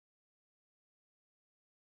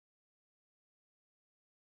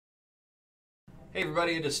Hey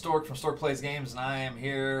everybody, it is Stork from Stork Plays Games, and I am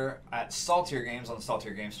here at Saltire Games on the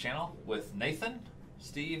Saltire Games channel with Nathan,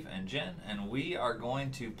 Steve, and Jen, and we are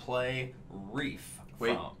going to play Reef.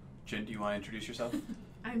 Wait, Jen, do you want to introduce yourself?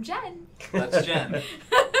 I'm Jen. That's Jen.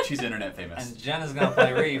 She's internet famous. And Jen is going to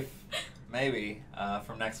play Reef, maybe,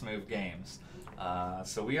 from Next Move Games.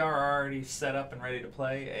 So we are already set up and ready to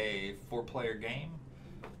play a 4-player game,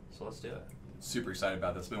 so let's do it. Super excited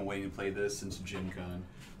about this. I've been waiting to play this since Gen Con.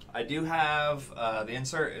 I do have the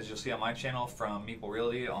insert, as you'll see on my channel, from Meeple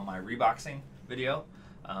Realty on my reboxing video.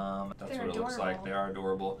 That's what it looks like. They are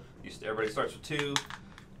adorable. Everybody starts with 2.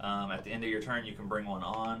 At the end of your turn, you can bring one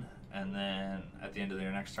on, and then at the end of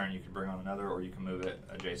your next turn, you can bring on another, or you can move it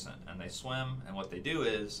adjacent. And they swim, and what they do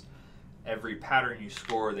is, every pattern you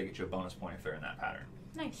score, they get you a bonus point if they're in that pattern.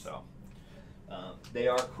 Nice. So they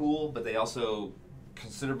are cool, but they also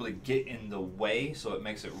considerably get in the way, so it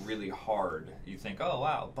makes it really hard. You think, oh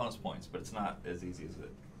wow, bonus points, but it's not as easy as it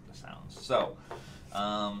sounds. So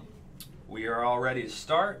we are all ready to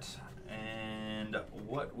start, and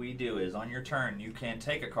what we do is on your turn you can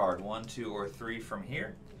take a card, 1, 2, or 3 from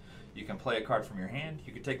here. You can play a card from your hand.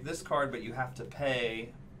 You can take this card, but you have to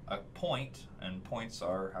pay a point, and points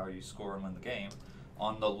are how you score and win the game,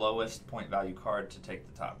 on the lowest point value card to take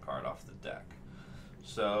the top card off the deck.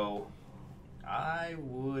 So I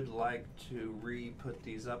would like to re-put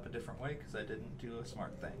these up a different way because I didn't do a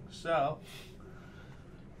smart thing. So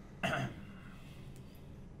I'm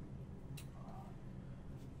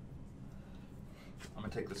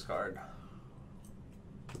going to take this card.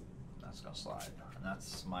 That's going to slide. And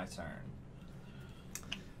that's my turn.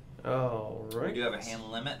 All right. We do have a hand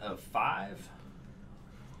limit of 5.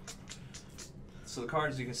 So the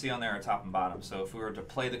cards you can see on there are top and bottom. So if we were to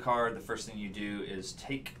play the card, the first thing you do is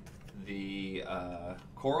take the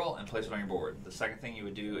coral and place it on your board. The second thing you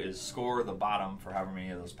would do is score the bottom for however many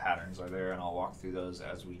of those patterns are there, and I'll walk through those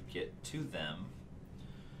as we get to them.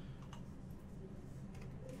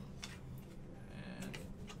 And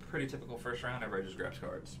pretty typical first round, everybody just grabs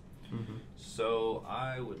cards. Mm-hmm. So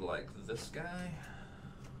I would like this guy.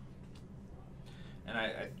 And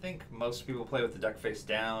I think most people play with the deck face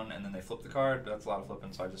down and then they flip the card, but that's a lot of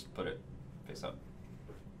flipping, so I just put it face up.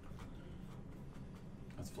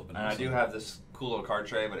 That's flipping. And I do have this cool little card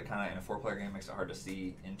tray, but it kind of, in a 4-player game, makes it hard to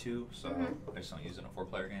see into, so I just don't use it in a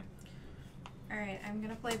 4-player game. Alright, I'm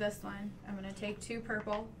going to play this one. I'm going to take 2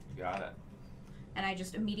 purple. You got it. And I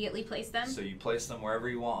just immediately place them? So you place them wherever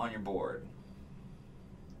you want on your board.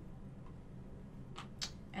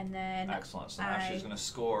 And then excellent. So now she's going to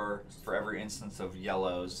score for every instance of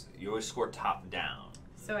yellows. You always score top down.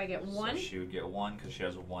 So I get 1? So she would get 1 because she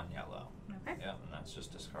has 1 yellow. Okay. Yeah, and that's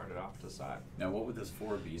just discarded off to the side. Now, what would this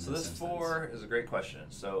 4 be? So this 4 is a great question.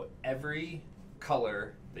 So every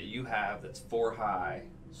color that you have that's 4 high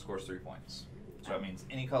scores 3 points. So that means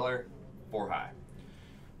any color, 4 high.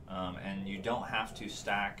 And you don't have to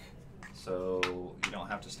stack. So you don't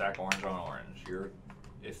have to stack orange on orange.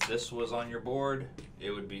 If this was on your board,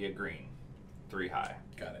 it would be a green, 3 high.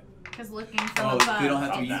 Got it. Because looking from above. They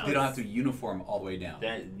don't have to uniform all the way down.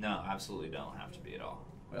 No, absolutely don't have to be at all.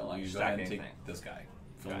 Well, you go ahead and take this guy.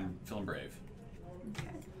 Feeling brave. Okay.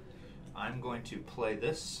 I'm going to play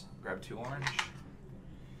this. Grab 2 orange.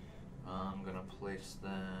 I'm going to place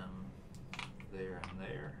them there and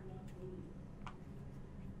there.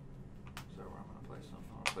 So where I'm going to place them?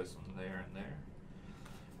 I'm going to place them there and there.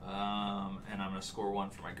 And I'm going to score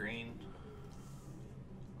 1 for my green.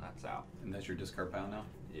 That's out. And that's your discard pile now?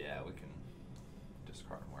 Yeah, we can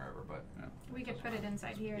discard them wherever, but yeah. We could put it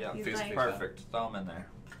inside here Yeah, if you'd like. perfect. Throw them in there.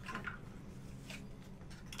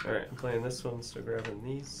 All right, I'm playing this one, so grabbing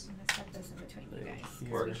these. I'm going to set this in between you guys.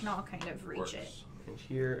 Here. We can all kind of reach it. And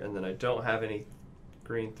here, and then I don't have any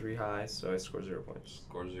green 3 high, so I score 0 points.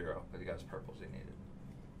 Score 0, but you got his purples he needed.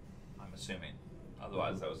 I'm assuming.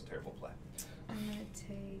 Otherwise, that was a terrible play. I'm going to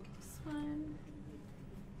take this one.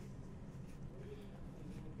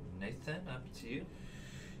 Nathan, up to you.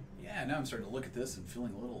 Yeah, now I'm starting to look at this and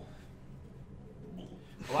feeling a little...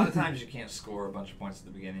 A lot of times you can't score a bunch of points at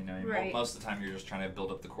the beginning. I mean, right. Most of the time you're just trying to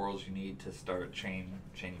build up the corals you need to start chaining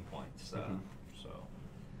points. So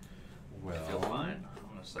well, I feel fine. I'm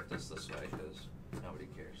going to set this way because nobody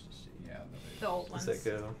cares to see. Yeah, the old ones. Does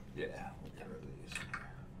that go? Yeah, we'll get rid of these.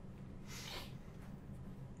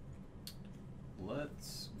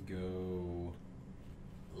 Let's go...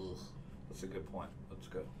 Ugh. That's a good point. Let's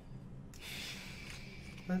go.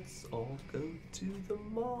 Let's all go to the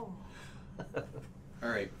mall.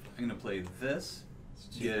 Alright, I'm going to play this.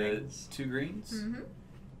 Get greens. 2 greens.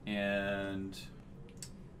 Mm-hmm. And...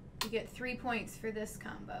 You get 3 points for this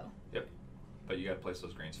combo. Yep. But you got to place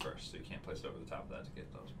those greens first, so you can't place it over the top of that to get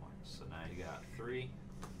those points. So now you got 3.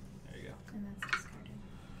 There you go. And that's discarded.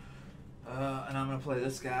 And I'm going to play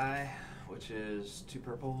this guy, which is 2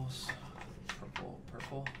 purples. Purple,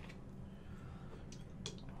 purple.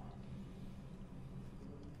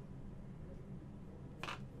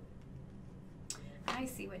 I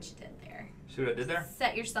see what you did there. See what I did there?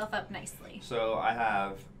 Set yourself up nicely. So I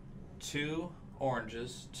have 2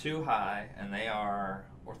 oranges, 2 high, and they are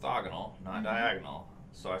orthogonal, not diagonal.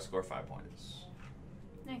 So I score 5 points.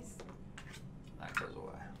 Nice. That goes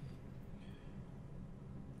away.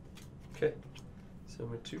 Okay. So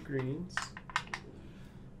with 2 greens.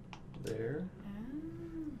 There.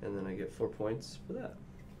 And then I get 4 points for that.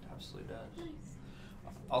 Absolutely does. Nice.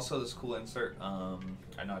 Also, this cool insert, I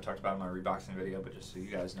know I talked about it in my reboxing video, but just so you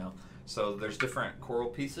guys know. So there's different coral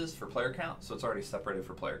pieces for player count, so it's already separated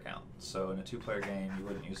for player count. So in a 2-player game, you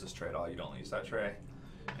wouldn't use this tray at all. You'd only use that tray.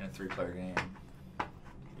 In a 3-player game, you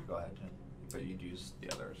go ahead, but you'd use the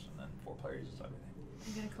others, and then 4-player uses everything.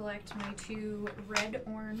 I'm going to collect my 2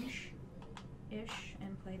 red-orange-ish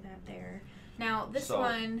and play that there. Now, this so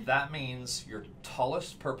one... that means your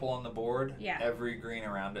tallest purple on the board, Yeah. every green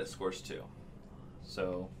around it scores 2.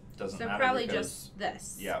 So it doesn't matter. So probably because, just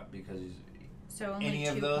this. Yeah, because So only any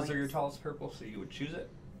 2 of those points. are your tallest purple, so you would choose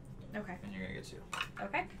it, Okay. and you're going to get 2.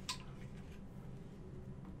 Okay.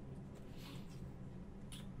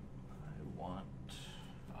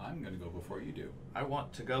 I'm going to go before you do. I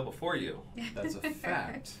want to go before you. That's a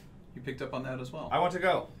fact. You picked up on that as well. I want to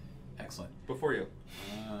go Excellent. before you.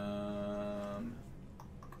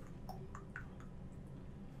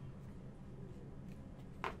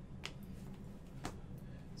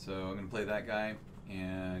 So I'm going to play that guy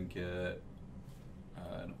and get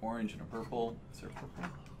an orange and a purple. Is there purple?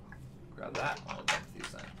 Grab that, and we'll dump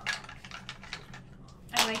these in.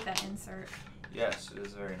 I like that insert. Yes, it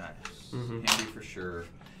is very nice. Mm-hmm. Handy for sure.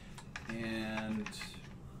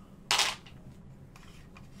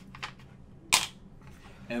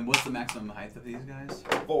 And what's the maximum height of these guys?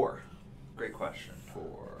 4. Great question.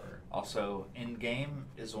 4. Also, in game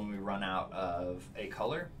is when we run out of a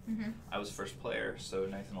color. Mm-hmm. I was first player, so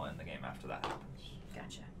Nathan will end the game after that happens.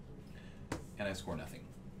 Gotcha. And I score nothing.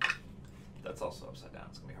 That's also upside down.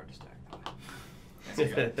 It's gonna be hard to stack that way. That's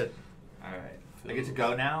okay. All right, I get to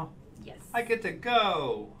go now. Yes. I get to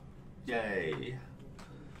go. Yay!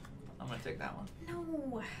 I'm gonna take that one.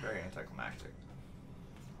 No. Very anticlimactic.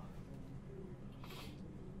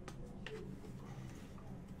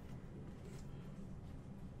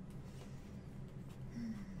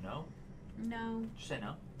 No? No. Did you say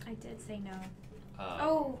no? I did say no.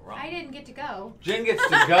 Wrong. I didn't get to go. Jen gets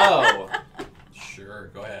to go. Sure,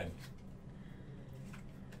 go ahead.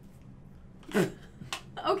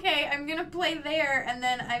 Okay, I'm gonna play there, and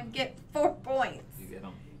then I get 4 points. You get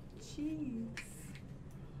them. Jeez.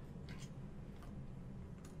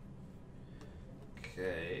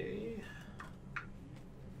 Okay.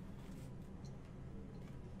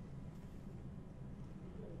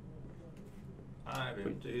 I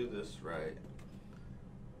didn't do this right.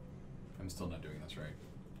 I'm still not doing this right.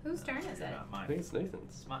 Whose turn is it? Not I mine. think it's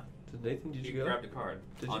Nathan's. It's mine. Did Nathan, did you You go? grabbed a card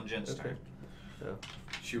Did on you? Jen's Okay. turn. Oh.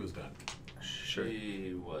 She was done. Sure.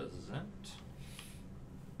 She wasn't.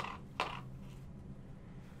 I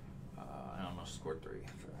almost scored 3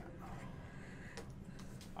 for that.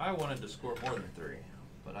 I wanted to score more than 3,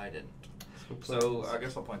 but I didn't. So I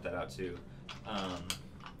guess I'll point that out too. I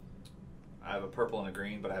have a purple and a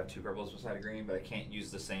green, but I have 2 purples beside a green, but I can't use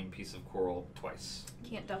the same piece of coral twice.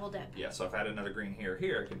 Can't double dip. Yeah, so if I had another green here,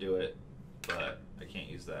 I could do it, but I can't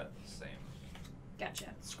use that same.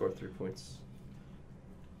 Gotcha. Score 3 points.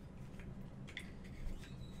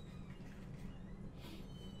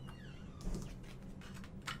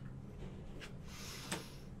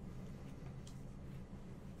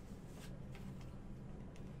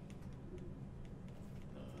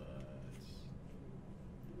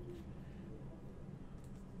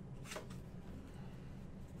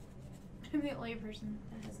 I'm the only person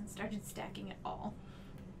that hasn't started stacking at all.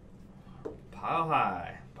 Pile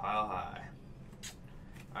high, pile high.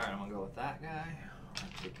 All right, I'm gonna go with that guy.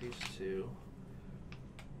 I'll take these 2.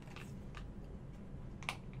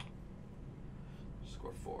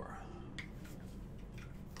 Score 4.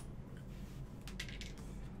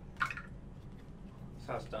 This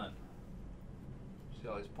house done. See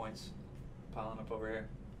all these points piling up over here?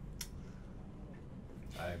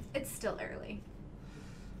 It's still early.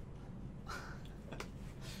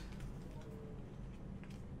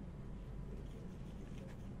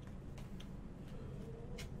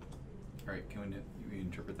 Alright, can we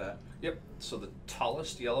interpret that? Yep. So the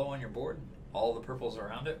tallest yellow on your board, all the purples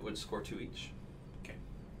around it would score 2 each. Okay.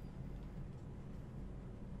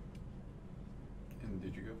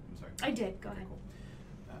 Did you go? I'm sorry. I did. Go Okay, ahead. cool.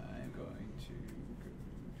 I'm going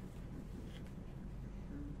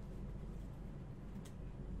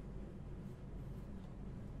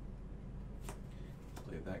to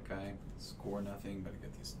play that guy. Score nothing, but I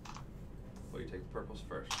get these. Well, you take the purples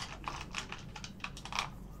first.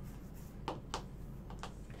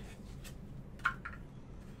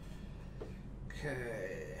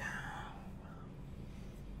 Okay.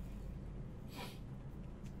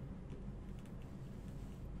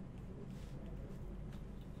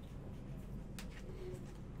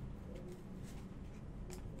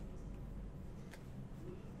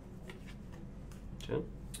 Jen?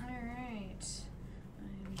 Alright.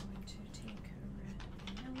 I'm going to take red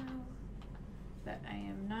and yellow. But I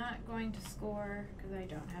am not going to score because I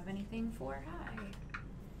don't have anything for high.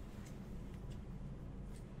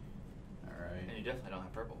 Alright. And you definitely don't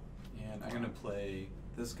have purple. And I'm going to play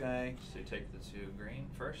this guy. So you take the 2 green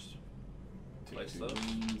first. Take Place 2 those.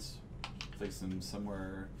 greens. Place them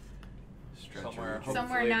somewhere. Somewhere, Stretcher.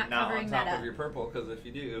 Somewhere hopefully not covering on that top up. of your purple, because if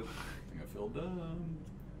you do, I think I feel dumb.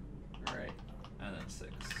 Alright. and then 6.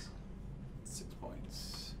 6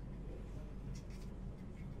 points.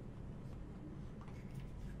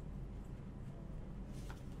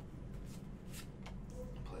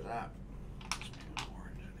 Play that. Just make an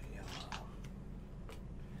orange and a yellow.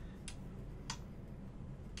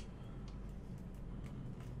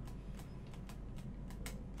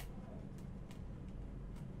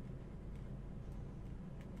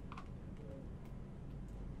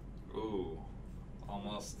 Ooh,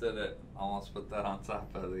 almost did it. Almost put that on top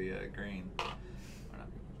of the green. We're not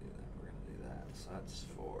gonna do that. We're gonna do that. So that's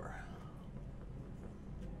 4.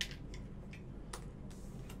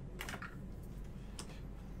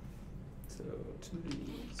 So 2 of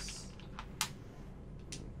these.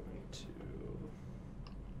 I'm going to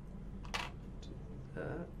do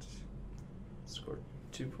that. Score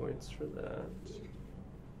 2 points for that.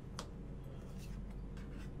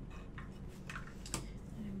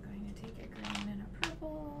 I'm going to take a green and a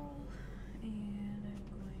purple. And I'm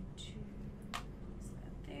going to place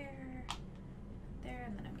that there,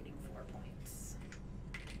 and then I'm getting 4 points.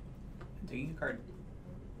 I'm taking a card.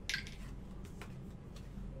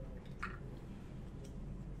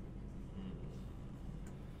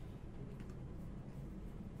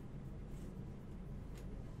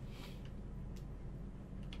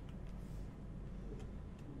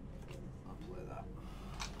 I'll play that.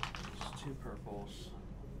 Just 2 purples.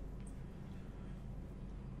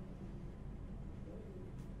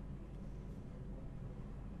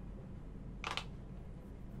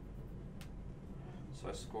 So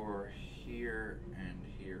I score here and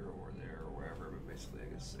here or there or wherever, but basically I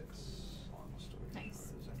get 6. Long story Nice.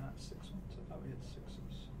 short, is there not 6 ones? I thought we had 6s.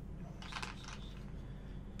 We don't have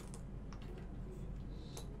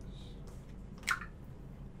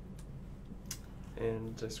 6s.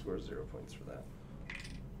 And I score 0 points for that.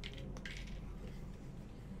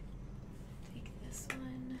 Take this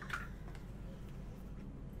one.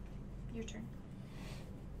 Your turn.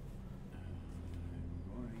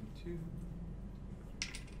 I'm going to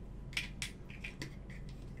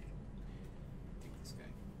take this guy.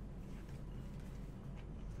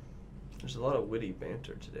 There's a lot of witty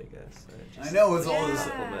banter today, guys. I know, it's all Yeah. this.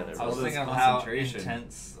 Supplement It's I all was this thinking of how concentration.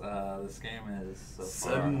 intense this game is so far.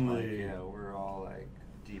 Suddenly. Like, yeah, we're all like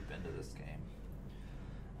deep into this game.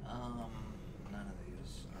 None of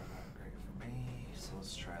these are that great for me, so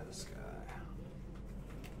let's try this guy.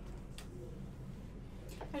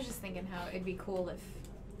 I was just thinking how it'd be cool if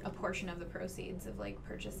a portion of the proceeds of like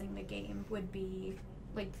purchasing the game would be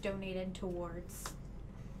like donated towards,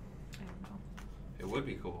 I don't know, It would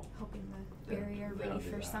be cool. helping the Yeah, barrier they don't reef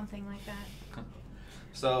do or that. something like that.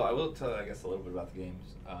 So I will tell, I guess, a little bit about the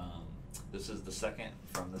games. This is the second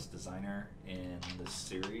from this designer in this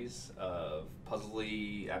series of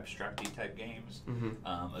puzzly, abstracty type games.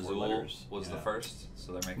 Mm-hmm. Azul letters, was the yeah. first,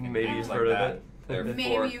 so they're making Maybe games you've like heard of that. it. Therefore,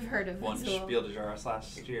 Maybe you've heard of won Azul. Spiel de Jahres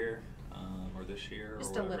last year, or this year,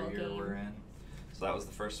 Just or a whatever little year game. we're in. So that was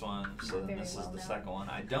the first one. So Not then very this is well the known. second one.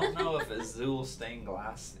 I don't know if Azul Stained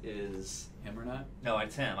Glass is. Him or not? No,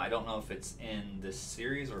 it's him. I don't know if it's in this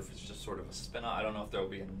series or if it's just sort of a spin-off. I don't know if there will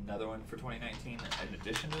be another one for 2019 in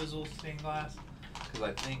addition to Azul Stained Glass, because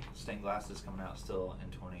I think Stained Glass is coming out still in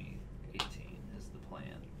 2018 is the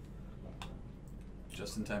plan.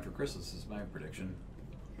 Just in time for Christmas is my prediction.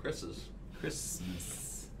 Chris's.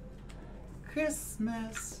 Christmas.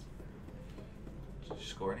 Christmas. Did you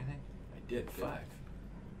score anything? I did 5.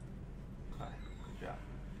 Okay. Good job.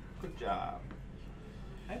 Good job.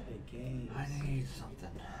 I play games. I need something.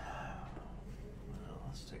 Well,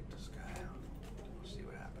 let's take this guy out. We'll see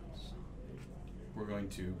what happens. We're going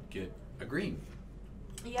to get a green.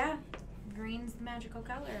 Yeah. Green's the magical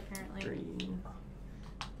color, apparently. Green.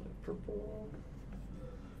 Purple.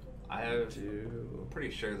 I'm Two.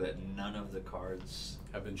 pretty sure that none of the cards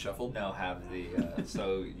Have been shuffled? now have the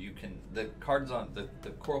so you can the cards on the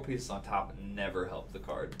coral pieces on top never help the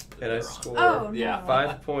card that And I they're score Oh, no. Yeah.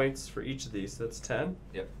 5 points for each of these. That's 10.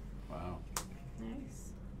 Yep. Wow.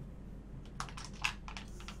 Nice.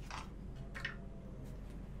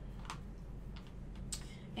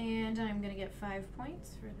 And I'm going to get 5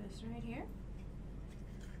 points for this right here.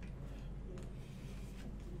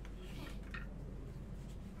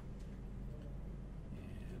 And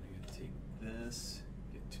I'm gonna take this,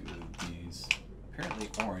 get 2 of these. Apparently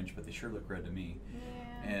orange, but they sure look red to me.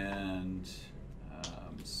 Yeah. And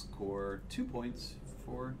score 2 points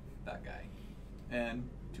for that guy. And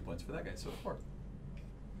 2 points for that guy, so 4.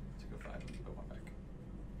 So go 5 and put 1 back.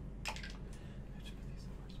 I should put these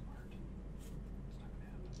somewhere smart. It's not gonna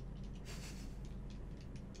happen.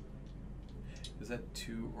 Is that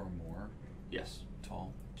 2 or more Yes.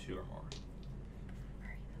 tall? 2 or more.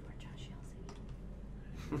 Hurry before Josh yells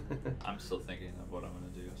at you. I'm still thinking of what I'm gonna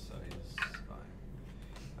do, so he's fine.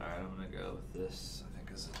 Alright, I'm gonna go with this. I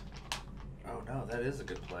think is it. Oh no, that is a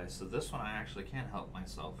good play. So this one I actually can't help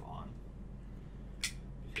myself on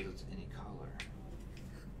because it's any color.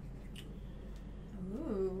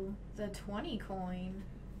 Ooh, the 20 coin.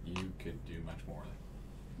 You could do much more.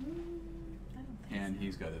 I don't think And so.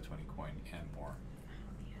 he's got a 20 coin and more.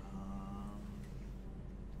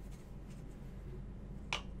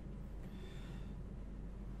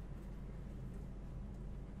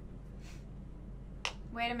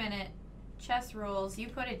 Wait a minute. Chess rules. You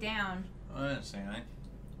put it down. I didn't say anything.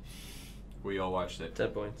 We all watched it. 10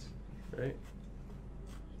 points, right?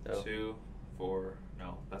 No. 2, 4.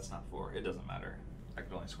 No, that's not 4. It doesn't matter. I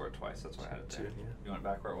could only score it twice. That's why I had it there. 2, yeah. You went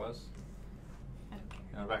back where it was? I don't care.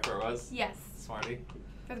 You went back where it was? Yes, Smarty.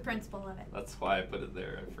 for the principle of it. That's why I put it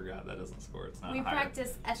there. I forgot that doesn't score. It's not We higher.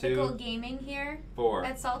 practice ethical 2, gaming here 4.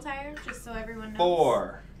 at Saltire, just so everyone knows.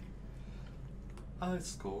 4. I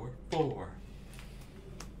scored 4.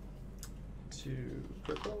 2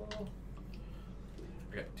 purple.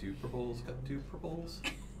 I got 2 purples, got 2 purples.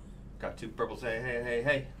 Got 2 purples. Hey, hey, hey,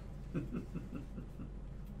 hey.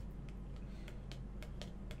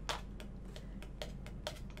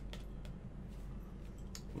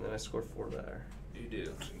 And then I scored 4 there. You do.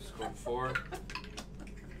 You scored 4.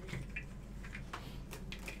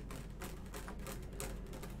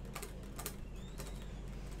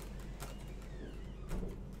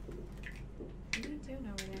 What are you doing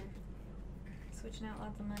over there? Switching out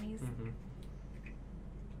lots of monies. Mm-hmm.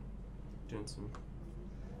 Doing some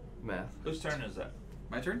math. Whose turn is that?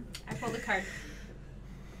 My turn? I pulled a card.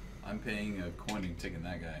 I'm paying a coin and taking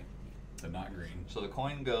that guy. The not green. So the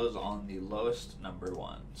coin goes on the lowest numbered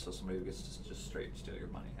one. So somebody gets to just straight steal your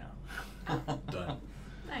money now. Done.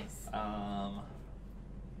 Nice. Man.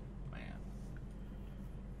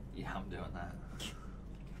 Yeah, I'm doing that.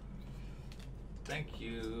 Thank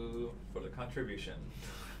you for the contribution.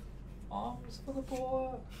 Arms for the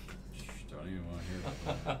poor. Shh, don't even want to hear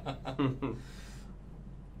that.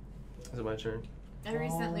 Is it my turn? I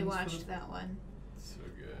recently Arms for watched the- that one. So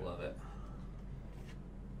good. Love it.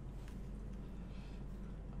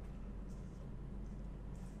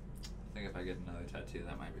 I think if I get another tattoo,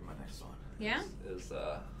 that might be my next one. Yeah? Is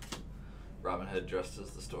Robin Hood dressed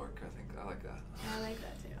as the Stork. I think I like that. I like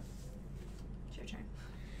that too. It's your turn.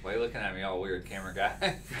 Why are you looking at me all weird, camera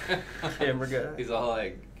guy? Camera guy. He's all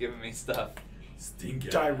like giving me stuff. Stinky.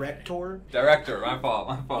 Director. Director, my fault,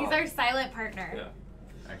 my fault. He's our silent partner. Yeah.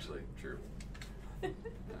 Actually, true.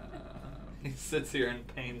 He sits here and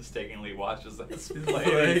painstakingly watches us He's play like-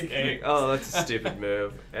 this game. Oh, that's a stupid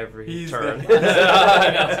move. Every He's turn. the-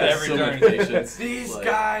 Every So turn. many patience. These Like-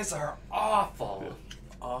 guys are awful.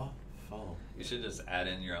 Awful. You should just add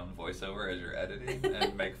in your own voiceover as you're editing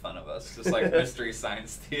and make fun of us, just like Mystery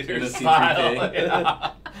Science Theater In a style. C3K.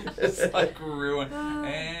 Yeah. Just like ruin.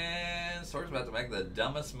 And Stork's about to make the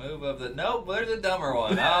dumbest move of the. Nope, there's a dumber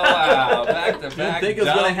one. Oh wow, back to back. Didn't think it was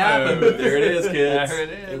dumb gonna happen, moves. but there it is, kids. There it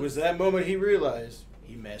is. It was that moment he realized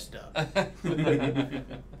he messed up.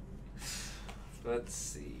 Let's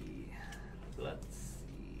see. Let's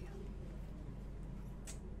see.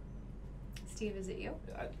 Steve, is it you?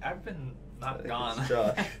 I've been I not think gone. it's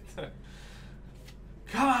Josh.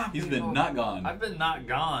 Come on, He's people. been not gone. I've been not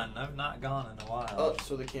gone. I've not gone in a while. Oh,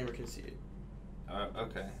 so the camera can see it.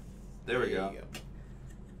 Okay. There we go. You go.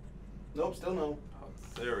 Nope, still no. Oh,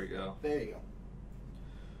 there we go. There you go.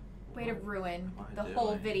 Way to ruin What the am I whole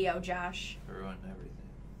doing? video, Josh. Ruined everything.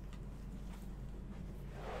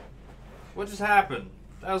 What just happened?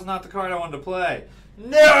 That was not the card I wanted to play.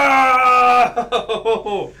 No!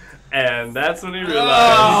 And that's when he realized.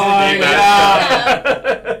 Oh my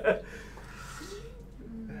God!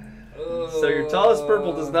 So your tallest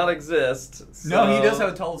purple does not exist. No, he so- does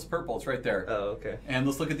have a tallest purple. It's right there. Oh, okay. And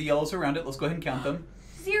let's look at the yellows around it. Let's go ahead and count them.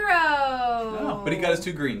 0. Oh, but he got his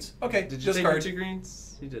 2 greens. Okay, Did you take discard. your 2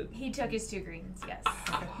 greens? He did. He took his 2 greens, yes.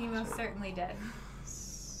 He most certainly did.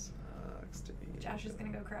 Sucks to be. Josh is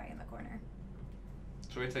gonna go cry in the corner.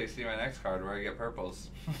 So wait till you see my next card where I get purples.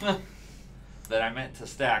 That I meant to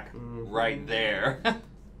stack right there.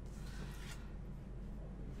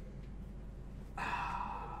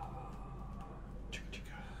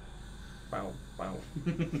 Wow, wow.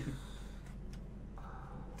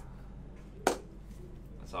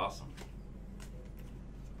 That's awesome.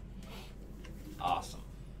 Awesome.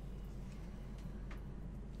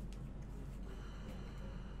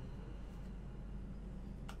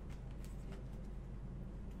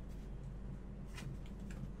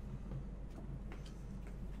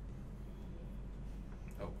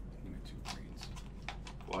 Oh, you got 2 greens.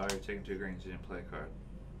 Why are you taking 2 greens? You didn't play a card.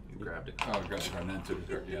 You grabbed a card. Oh, grab the card and then took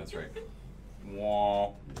the card. Yeah, that's right.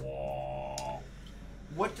 Wah, wah.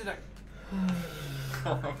 What did I...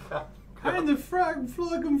 Behind the frag,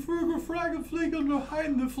 flugum, frugum, fragum, fleegum,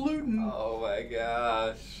 behind the fluting. Oh my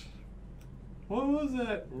gosh. What was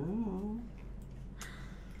that?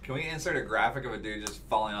 Can we insert a graphic of a dude just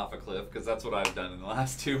falling off a cliff? Because that's what I've done in the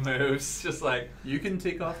last 2 moves. Just like... You can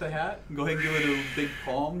take off the hat and go ahead and give it a big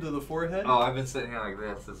palm to the forehead. Oh, I've been sitting here like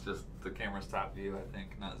this. It's just the camera's top view, I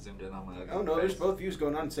think. Not zoomed in on my ugly Oh no, there's face. both views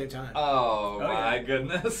going on at the same time. Oh, Oh, my yeah.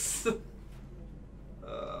 goodness.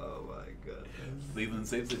 Oh my goodness. Cleveland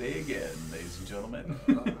saves the day again, ladies and gentlemen.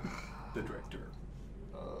 The director.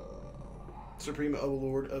 Supreme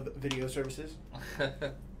Overlord of Video Services.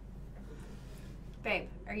 Babe,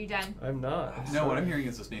 are you done? I'm not. No, what I'm hearing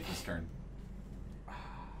is it's Nathan's turn.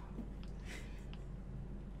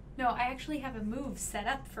 No, I actually have a move set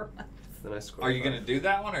up for once. Then I score. Are you 5. going to do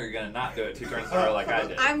that one, or are you going to not do it 2 turns in a row like I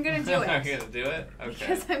did? I'm gonna do it. Are you going to do it? Okay.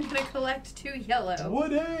 Because I'm gonna collect 2 yellow.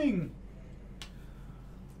 Woodang!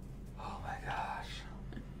 Oh my gosh.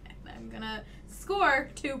 And I'm gonna score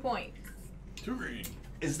 2 points. 2 green.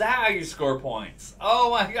 Is that how you score points?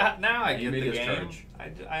 Oh my god, now I And you get may the game. discharge.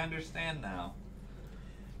 I understand now.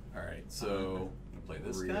 Alright, so I'm going to play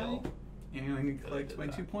this Real. guy. And I'm going to collect did my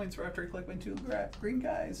that. 2 points right after I collect my 2 green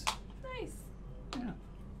guys. Nice. Yeah.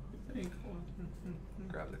 Very cool.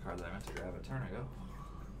 Grab the card that I meant to grab a turn ago.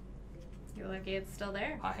 You're lucky it's still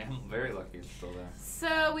there. I am very lucky it's still there.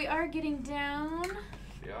 So we are getting down.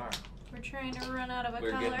 We are. We're trying to run out of a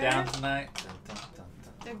We're color. getting down tonight. Dun, dun, dun,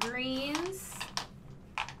 dun. The greens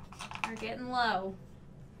are getting low.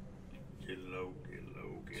 Get low, get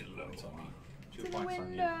low, get low. 2 points on me. 2 To the points on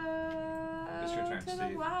window. you. It's your turn, to the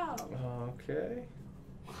Steve. wow. Okay.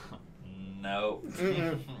 No.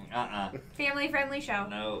 Uh-uh. Family friendly show.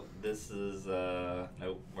 No, this is,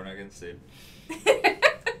 nope, we're not getting sued.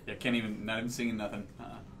 Yeah, can't even, not even singing nothing.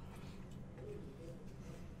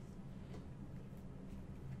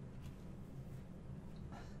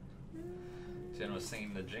 Jen was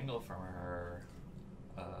singing the jingle from her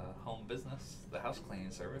home business, the house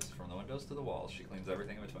cleaning service. From the windows to the walls, she cleans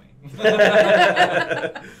everything in between.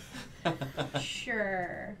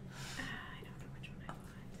 Sure. I don't know which one I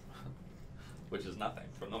want. Which is nothing.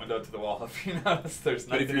 From the window to the wall, if you notice, there's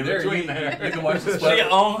But nothing if you're in there, between you there. can watch the She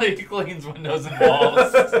sweat. only cleans windows and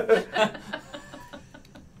walls.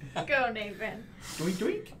 Go, Nathan. Doink,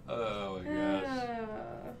 doink. Oh my gosh.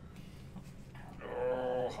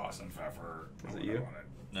 Oh, Hassan Pfeffer. Is it you?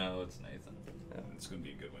 No, it's Nathan. It's going to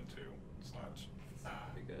be a good one, too. It's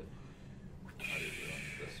not. Be good. How do you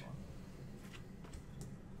do this one?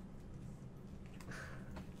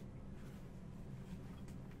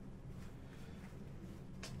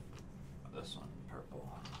 This one, purple.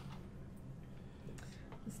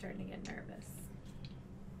 I'm starting to get nervous.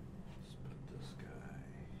 Let's put this guy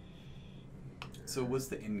here. So what's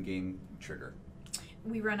the in-game trigger?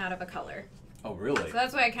 We run out of a color. Oh, really? So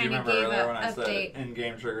that's why I Do you kind of remember gave earlier an when I update. said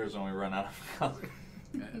in-game triggers when we run out of color?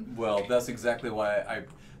 Well, that's exactly why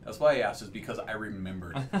that's why I asked, is because I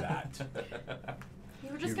remembered that.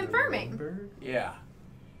 You were just You confirming. remembered? Yeah.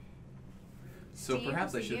 So Steve,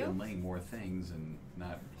 perhaps I is it should have you? been laying more things and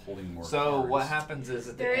not holding more So cards. what happens is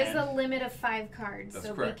at the There is end, a limit of 5 cards, That's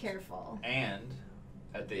so correct. be careful. and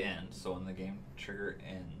at the end, so when the game trigger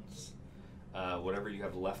ends, whatever you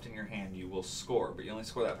have left in your hand, you will score, but you only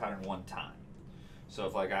score that pattern 1 time. So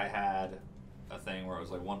if like I had a thing where it was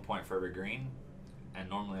like 1 point for every green, and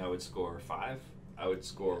normally I would score 5, I would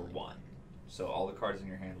score 1. So all the cards in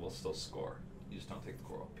your hand will still score. You just don't take the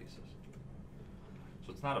coral pieces. So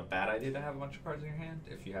So it's not a bad idea to have a bunch of cards in your hand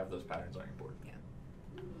if you have those patterns on your board. Yeah.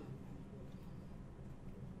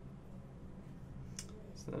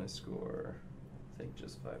 So then I score, I think,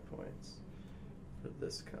 just 5 points for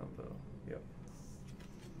this combo. Yep.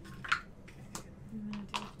 I'm gonna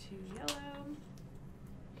take 2 yellow.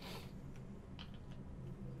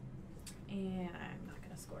 And I'm not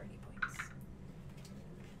gonna score any points.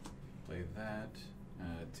 Play that.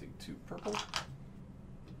 Take 2 purple.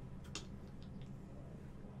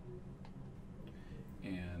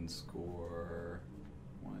 And score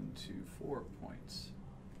 1, 2, 4 points.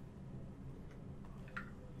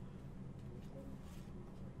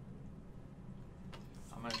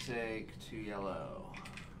 I'm gonna take 2 yellow.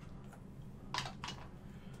 I'm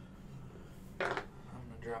gonna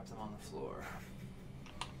drop them on the floor.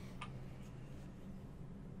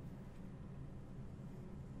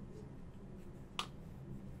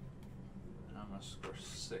 And I'm gonna score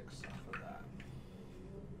 6 off of that.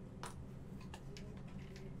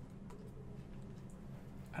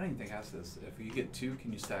 I don't even think I asked this. If you get 2,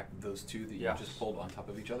 can you stack those 2 that you Yes. just pulled on top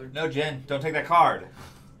of each other? No, Jen, don't take that card.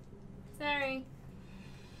 Sorry.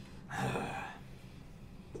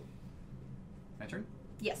 My turn?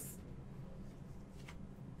 Yes.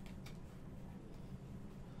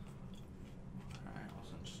 Alright, well,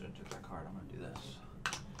 since I took that card, I'm gonna do this.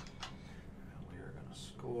 We are gonna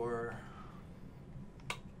score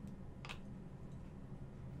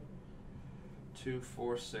 2,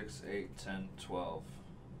 4, 6, 8, 10, 12,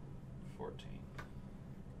 14.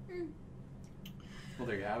 Well,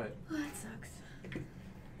 there you have it. Oh, that sucks.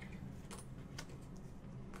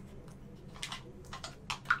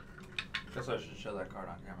 Guess I should show that card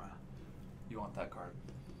on camera. You want that card?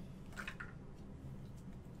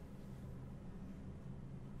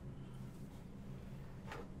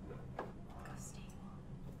 Disgusting.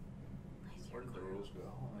 Where's your Where did the card? rules go?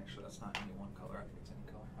 I'll make sure that's not any one color. I think it's any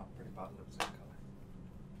color. I'm pretty positive it's any color.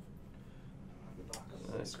 The box.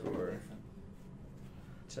 I score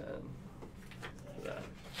 10 for that.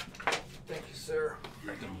 Thank you, sir.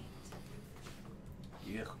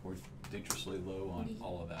 Yeah, we're dangerously low on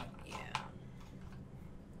all of that. Yeah. I'm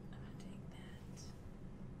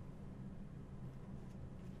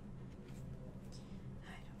gonna take that. I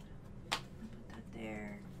don't know. I'll put that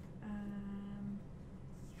there.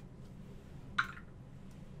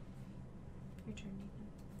 Your turn, Nathan.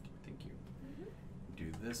 Thank you.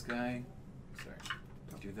 Do this guy. Sorry.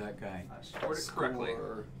 Do that guy. I scored it correctly.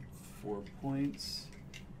 Score 4 points.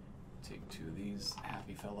 Take 2 of these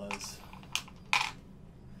happy fellas.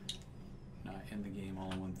 Not end the game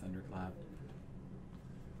all in one thunderclap.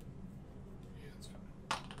 Yeah, it's fine.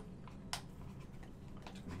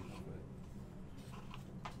 Took me a little bit.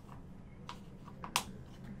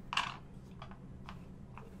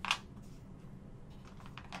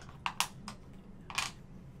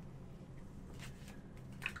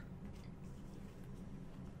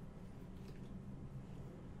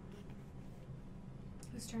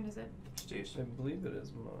 Whose turn is it? Steve's. I believe it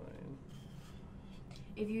is mine.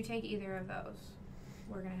 If you take either of those,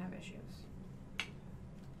 we're gonna have issues.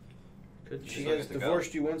 Could She still has get to go.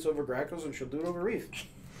 divorced you once over Grackles, and she'll do it over Reef.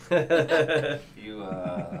 You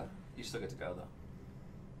still get to go though,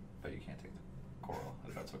 but you can't take the coral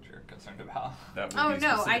if that's what you're concerned about. That would Oh be no,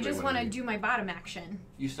 I specifically just what want to it would do my bottom action.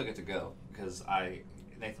 You still get to go because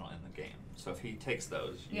Nathan will end the game. So if he takes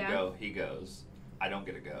those, you Yeah. go, he goes. I don't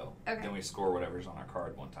get to go. Okay. Then we score whatever's on our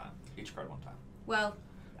card one time. Each card one time. Well,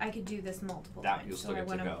 I could do this multiple That times. you'll so still I get to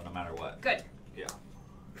wanna... go no matter what. Good. Yeah.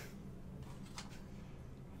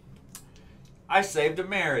 I saved a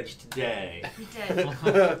marriage today. You did.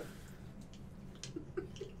 I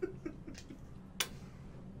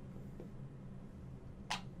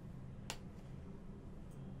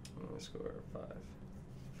score 5.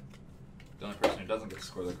 The only person who doesn't get to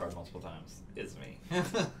score the card multiple times is me.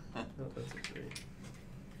 Oh, that's a 3.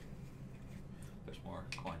 There's more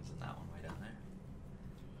coins than that one way down there.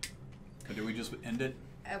 So do we just end it?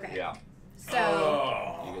 Okay. Yeah.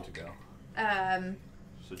 So, You get to go.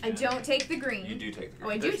 So I Jen, don't take the green. You do take the Oh,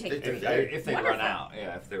 I green. do take the green. If they run Wonderful. out,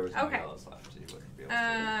 yeah, if there was no Okay. yellows left, you wouldn't be able to.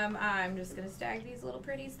 I'm just gonna stack these little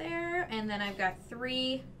pretties there, and then I've got 2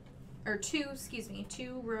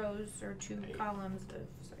 rows or 2 8. columns of,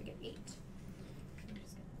 so I get 8. I'm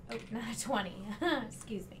just gonna, oh, not a 20.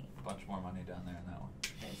 Excuse me. A bunch more money down there in that one.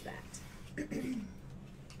 There's that.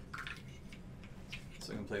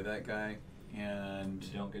 So I can play that guy, and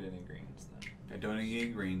You don't get any greens then. I don't get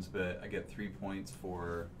any greens, but I get 3 points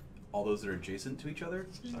for all those that are adjacent to each other.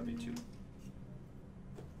 So that'd be 2.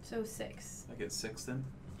 So 6. I get 6 then.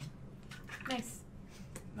 Nice.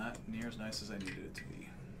 Not near as nice as I needed it to be.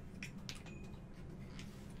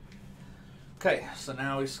 Okay, so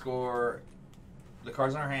now we score the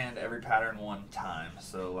cards in our hand, every pattern 1 time.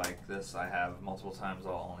 So like this, I have multiple times.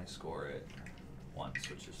 I'll only score it once,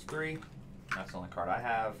 which is 3. That's the only card I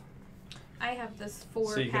have. I have this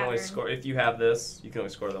 4 So you can pattern. only score, if you have this, you can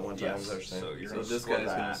only score that one time. Yes. Is that what you're saying? So you're So gonna this score guy's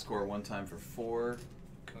going that. to score 1 time for 4.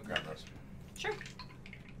 Can we grab those? Sure.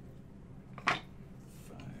 5.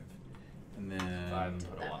 And then 5 and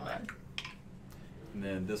put a That 1 back. And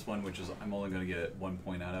then this one, which is I'm only going to get 1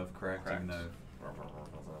 point out of, correct? Correct. Even though,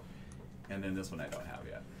 and then this one I don't have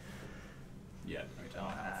yet. I Don't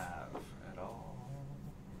have at all.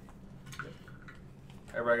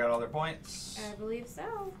 Everybody got all their points? I believe so.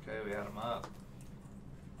 Okay, we add them up.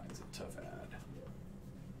 Mine's a tough add.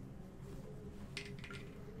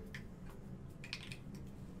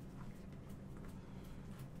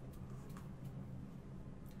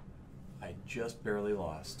 I just barely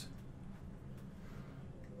lost.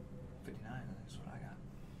 59, that's what I got.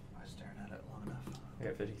 I was staring at it long enough. I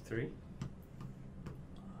got 53.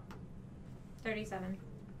 37.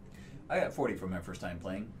 I got 40 from my first time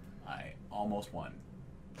playing. I almost won.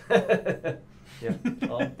 Yeah,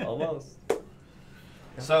 almost.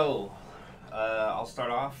 So, I'll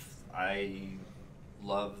start off. I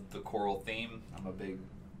love the coral theme. I'm a big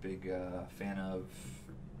fan of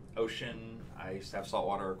ocean. I used to have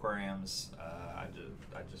saltwater aquariums. I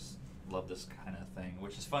just love this kind of thing,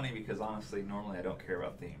 which is funny because honestly, normally I don't care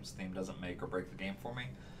about themes. Theme doesn't make or break the game for me.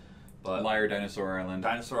 But Liar Dinosaur Island.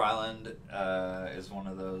 Dinosaur Island is one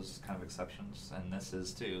of those kind of exceptions, and this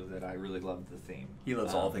is too, that I really love the theme. He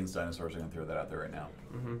loves all things dinosaurs. I'm going to throw that out there right now.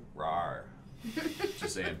 Mm-hmm. Rawr.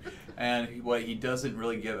 Just saying. And what he doesn't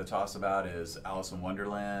really give a toss about is Alice in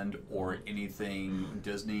Wonderland or anything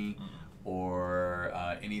Disney or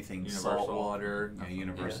anything Universal. saltwater. Yeah,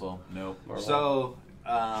 Universal. Nope. Marvel. So,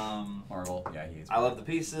 Marvel. Yeah, he hates I love the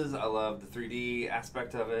pieces. I love the 3D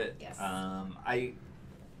aspect of it. Yes.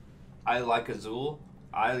 I like Azul.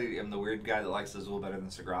 I am the weird guy that likes Azul better than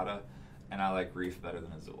Sagrada, and I like Reef better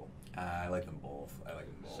than Azul. I like them both.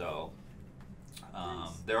 So, Nice.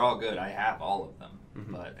 they're all good. I have all of them.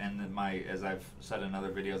 Mhm. But and then as I've said in other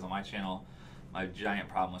videos on my channel, my giant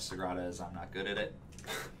problem with Sagrada is I'm not good at it.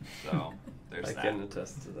 So there's I that. can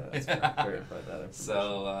attest to that. Verify that information.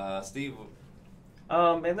 So Steve,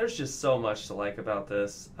 And there's just so much to like about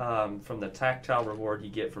this. From the tactile reward you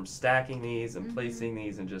get from stacking these and placing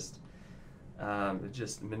these and just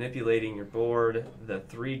manipulating your board. The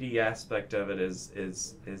 3D aspect of it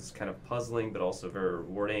is kind of puzzling, but also very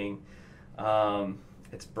rewarding.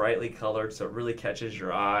 It's brightly colored, so it really catches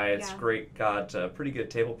your eye. It's Yeah. great. Got pretty good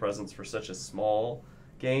table presence for such a small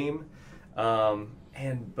game.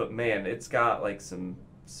 But man, it's got like some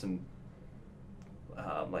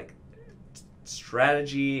like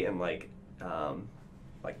strategy and like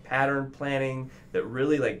pattern planning that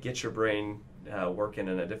really like get your brain working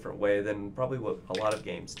in a different way than probably what a lot of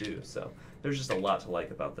games do. So there's just a lot to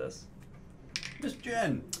like about this. Miss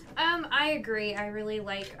Jen. I agree. I really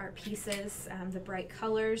like our pieces, the bright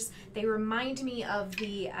colors. They remind me of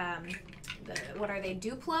the what are they?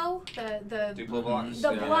 Duplo? The Duplo blocks.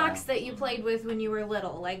 the Yeah. blocks that you played with when you were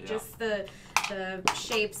little, like Yeah. just the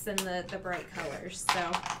shapes and the bright colors.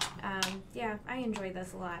 So yeah, I enjoy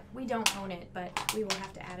this a lot. We don't own it, but we will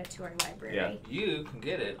have to add it to our library. Yeah. You can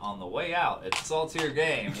get it on the way out at Saltire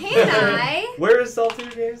Games. Can I? Where is Saltire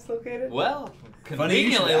Games located? Well, Funny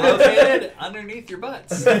you should conveniently ask. located underneath your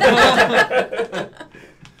butts.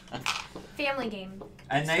 Family game.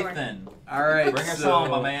 And store. Nathan, All right. bring us so- home,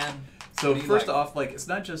 my man. So What do you first like? off, like it's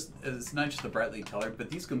not just the brightly colored, but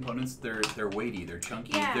these components they're weighty, they're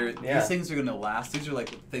chunky. Yeah. Yeah. These things are gonna last. These are like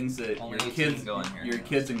things that Only your 18 kids, go in here. your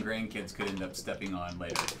kids and grandkids could end up stepping on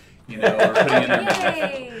later, you know, or putting in their mouth.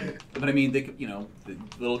 Yay! But I mean, they could, you know, the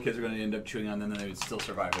little kids are gonna end up chewing on them, and they would still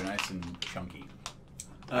survive. They're nice and chunky.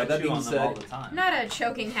 I That chew being on them all said, the time. Not a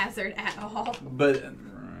choking hazard at all. but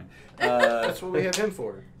That's what we have him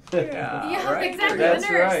for. yeah, Yeah, right? exactly. That's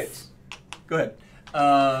the nurse. right. Go ahead.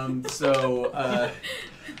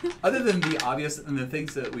 Other than the obvious and the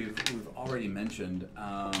things that we've already mentioned,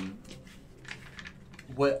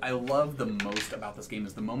 what I love the most about this game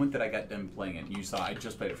is the moment that I got done playing it. You saw I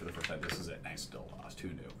just played it for the first time. This is it, and I still lost. Who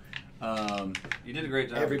knew? You did a great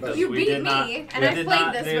job. Everybody. because You we beat did me, not, and we I've did played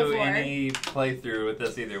not this do before. any playthrough with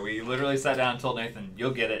this either. We literally sat down and told Nathan,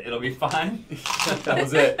 "You'll get it. It'll be fine." That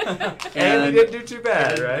was it. And we didn't do too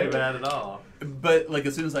bad, Didn't right? do bad at all. But like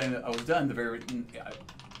as soon as I was done,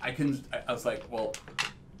 I was like, well,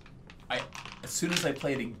 as soon as I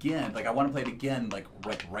play it again, like I want to play it again, like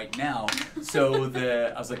right now. So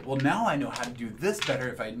I was like, well, now I know how to do this better.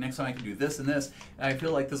 If next time I can do this and this, and I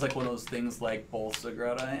feel like this is like one of those things like both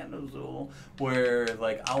Sagrada and Azul, where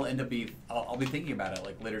like I'll be thinking about it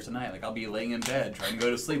like later tonight. Like I'll be laying in bed trying to go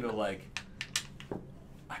to sleep, and like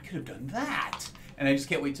I could have done that, and I just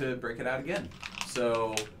can't wait to break it out again.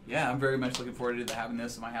 So yeah, I'm very much looking forward to having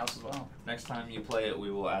this in my house as well. Next time you play it,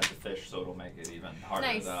 we will add the fish, so it'll make it even harder.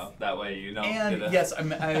 Nice. Though. That way you don't. And yes,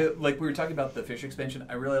 I like we were talking about the fish expansion.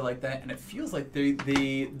 I really like that, and it feels like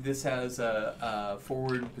this has a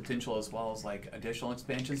forward potential as well as like additional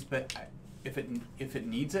expansions. But if it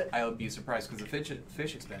needs it, I would be surprised because the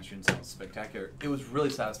fish expansion sounds spectacular. It was really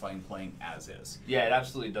satisfying playing as is. Yeah, it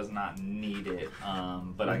absolutely does not need it.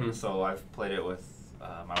 But so I've played it with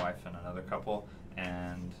my wife and another couple,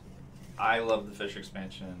 and I love the fish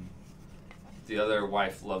expansion. The other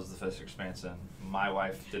wife loves the fish expansion. My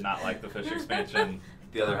wife did not like the fish expansion.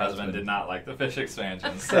 The other husband did not like the fish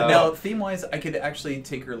expansion. So now, theme-wise, I could actually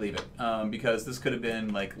take or leave it because this could have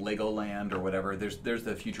been like Legoland or whatever. There's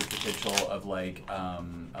the future potential of like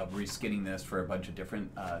of reskinning this for a bunch of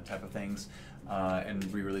different type of things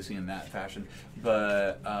and re-releasing in that fashion.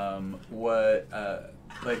 But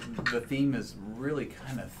like the theme is really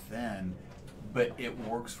kind of thin, but it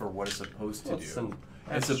works for what it's supposed to do.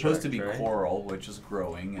 It's supposed to be right? coral, which is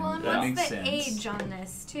growing, and Well, and that what's makes the sense. age on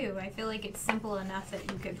this too? I feel like it's simple enough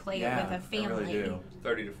that you could play it with a family. I really do.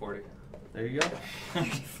 30 to 40. There you go.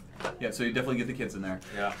 Yeah, so you definitely get the kids in there.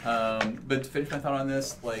 Yeah. But to finish my thought on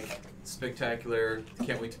this, like, spectacular.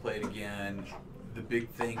 Can't wait to play it again. The big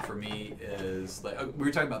thing for me is, like, we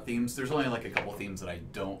were talking about themes. There's only, like, a couple themes that I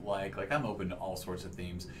don't like. Like, I'm open to all sorts of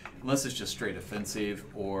themes. Unless it's just straight offensive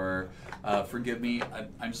or, forgive me,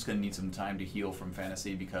 I'm just going to need some time to heal from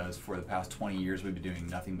fantasy because for the past 20 years we've been doing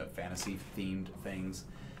nothing but fantasy-themed things.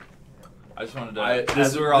 I just wanted to,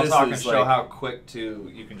 as we were all talking, show like, how quick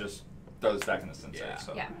you can just throw this back in the sensei. Yeah.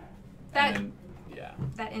 So. Yeah.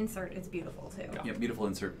 That insert is beautiful too. Yeah, beautiful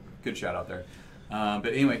insert. Good shout out there. But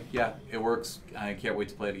anyway, yeah, it works. I can't wait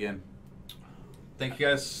to play it again. Thank you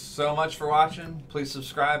guys so much for watching. Please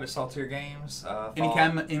subscribe at Saltire Games.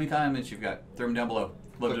 Any comments you've got, throw them down below.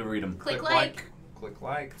 Love to read them. Click like. Click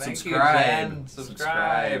like. Thank Subscribe. you, Jen.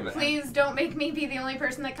 Subscribe. Please don't make me be the only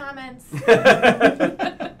person that comments.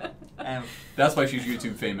 And that's why she's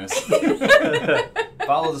YouTube famous.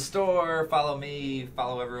 follow the store, follow me,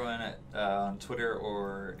 follow everyone at on Twitter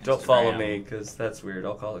or Instagram. Don't follow me because that's weird.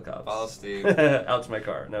 I'll call the cops. Follow Steve. Out to my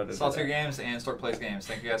car. No, Saltire Games and Stork Plays Games.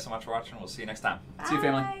 Thank you guys so much for watching. We'll see you next time. See you,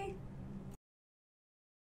 family.